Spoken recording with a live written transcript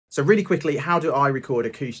So really quickly, how do I record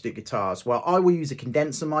acoustic guitars? Well, I will use a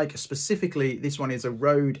condenser mic. Specifically, this one is a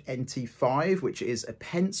Rode NT5, which is a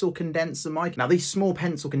pencil condenser mic. Now, these small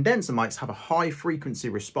pencil condenser mics have a high frequency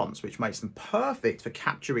response, which makes them perfect for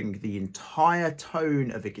capturing the entire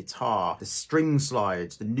tone of a guitar, the string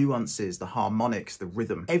slides, the nuances, the harmonics, the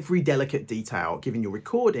rhythm, every delicate detail, giving your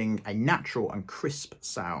recording a natural and crisp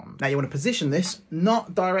sound. Now, you want to position this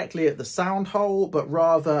not directly at the sound hole, but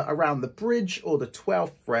rather around the bridge or the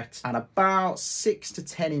 12th fret and about 6 to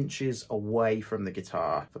 10 inches away from the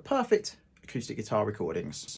guitar for perfect acoustic guitar recordings.